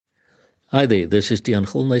Hi there, this is Tiaan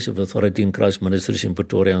Gilnys of Authority in Christ Ministries in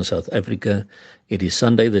Pretoria, South Africa. It is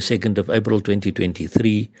Sunday, the 2nd of April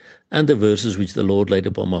 2023, and the verses which the Lord laid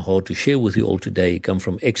upon my heart to share with you all today come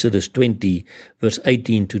from Exodus 20, verse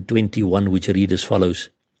 18 to 21, which read as follows.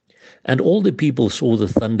 And all the people saw the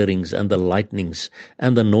thunderings and the lightnings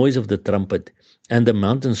and the noise of the trumpet and the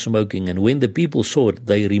mountain smoking. And when the people saw it,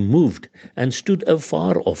 they removed and stood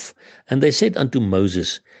afar off. And they said unto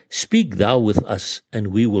Moses, Speak thou with us, and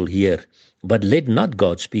we will hear. But let not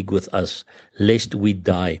God speak with us, lest we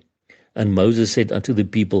die. And Moses said unto the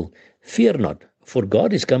people, Fear not, for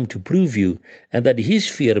God is come to prove you, and that his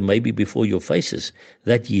fear may be before your faces,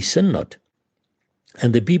 that ye sin not.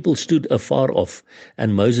 And the people stood afar off,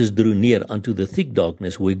 and Moses drew near unto the thick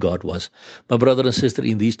darkness where God was. My brother and sister,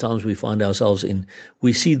 in these times we find ourselves in,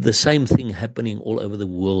 we see the same thing happening all over the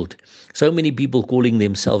world. So many people calling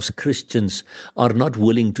themselves Christians are not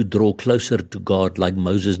willing to draw closer to God like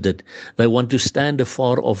Moses did. They want to stand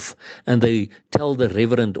afar off, and they tell the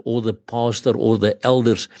reverend or the pastor or the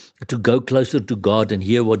elders to go closer to God and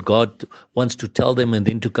hear what God wants to tell them, and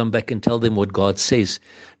then to come back and tell them what God says.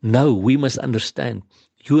 No, we must understand.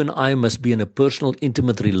 You and I must be in a personal,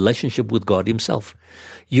 intimate relationship with God himself.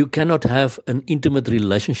 You cannot have an intimate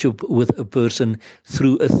relationship with a person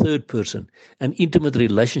through a third person. An intimate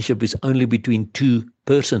relationship is only between two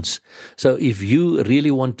persons. So if you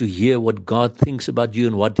really want to hear what God thinks about you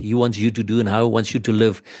and what he wants you to do and how he wants you to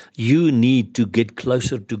live, you need to get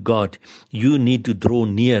closer to God. You need to draw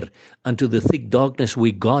near unto the thick darkness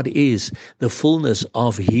where God is, the fullness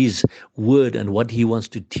of his word and what he wants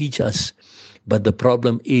to teach us. But the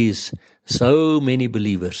problem is, so many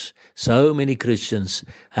believers, so many Christians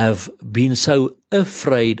have been so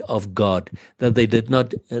afraid of God that they did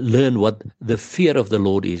not learn what the fear of the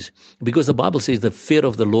Lord is. Because the Bible says the fear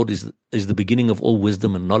of the Lord is the beginning of all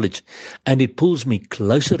wisdom and knowledge. And it pulls me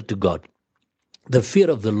closer to God. The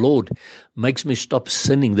fear of the Lord makes me stop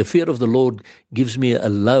sinning. The fear of the Lord gives me a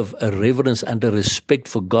love, a reverence, and a respect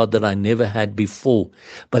for God that I never had before.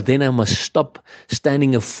 But then I must stop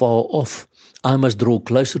standing afar off. I must draw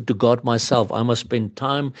closer to God myself. I must spend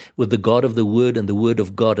time with the God of the Word and the Word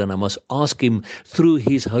of God, and I must ask him through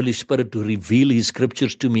his Holy Spirit to reveal his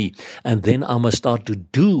scriptures to me. And then I must start to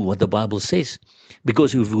do what the Bible says.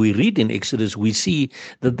 Because if we read in Exodus, we see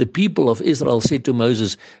that the people of Israel said to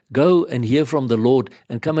Moses, Go and hear from the Lord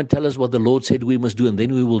and come and tell us what the Lord said we must do, and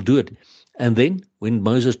then we will do it. And then when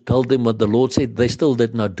Moses told them what the Lord said, they still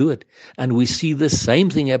did not do it. And we see the same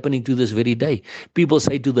thing happening to this very day. People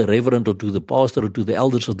say to the reverend or to the pastor or to the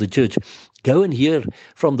elders of the church, Go and hear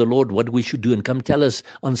from the Lord what we should do, and come tell us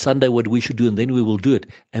on Sunday what we should do, and then we will do it.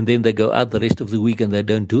 And then they go out the rest of the week and they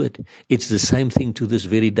don't do it. It's the same thing to this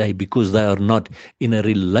very day, because they are not in a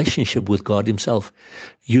relationship with God himself.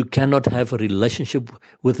 You cannot have a relationship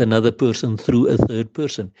with another person through a third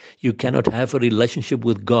person. You cannot have a relationship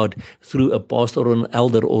with God through a pastor or an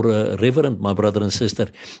elder or a reverend, my brother and sister.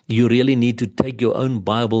 You really need to take your own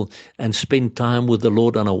Bible and spend time with the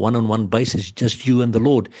Lord on a one-on-one basis, just you and the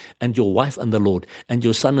Lord, and your wife and the Lord, and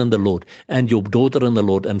your son and the Lord, and your daughter and the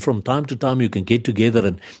Lord. And from time to time you can get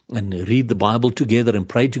together and read the Bible together and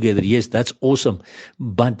pray together. Yes, that's awesome.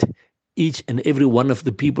 But each and every one of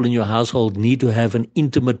the people in your household need to have an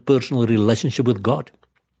intimate personal relationship with God,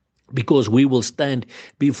 because we will stand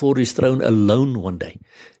before his throne alone one day.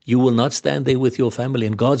 You will not stand there with your family,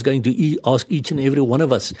 and God's going to ask each and every one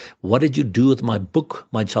of us, what did you do with my book,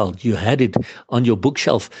 my child? You had it on your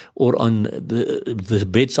bookshelf or on the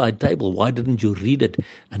bedside table. Why didn't you read it?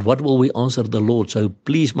 And what will we answer the Lord? So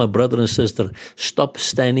please, my brother and sister, stop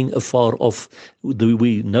standing afar off.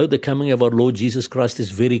 We know the coming of our Lord Jesus Christ is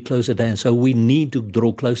very close at hand, so we need to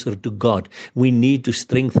draw closer to God. We need to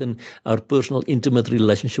strengthen our personal, intimate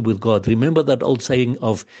relationship with God. Remember that old saying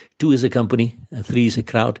of 2 is a company and 3 is a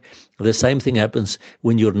crowd? The same thing happens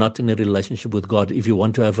when you're not in a relationship with God. If you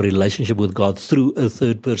want to have a relationship with God through a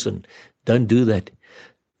third person, don't do that.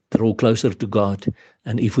 Draw closer to God.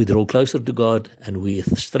 And if we draw closer to God and we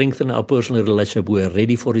strengthen our personal relationship, we are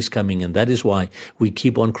ready for his coming. And that is why we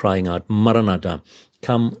keep on crying out, Maranatha,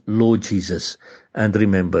 come Lord Jesus. And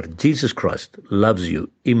remember, Jesus Christ loves you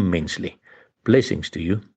immensely. Blessings to you.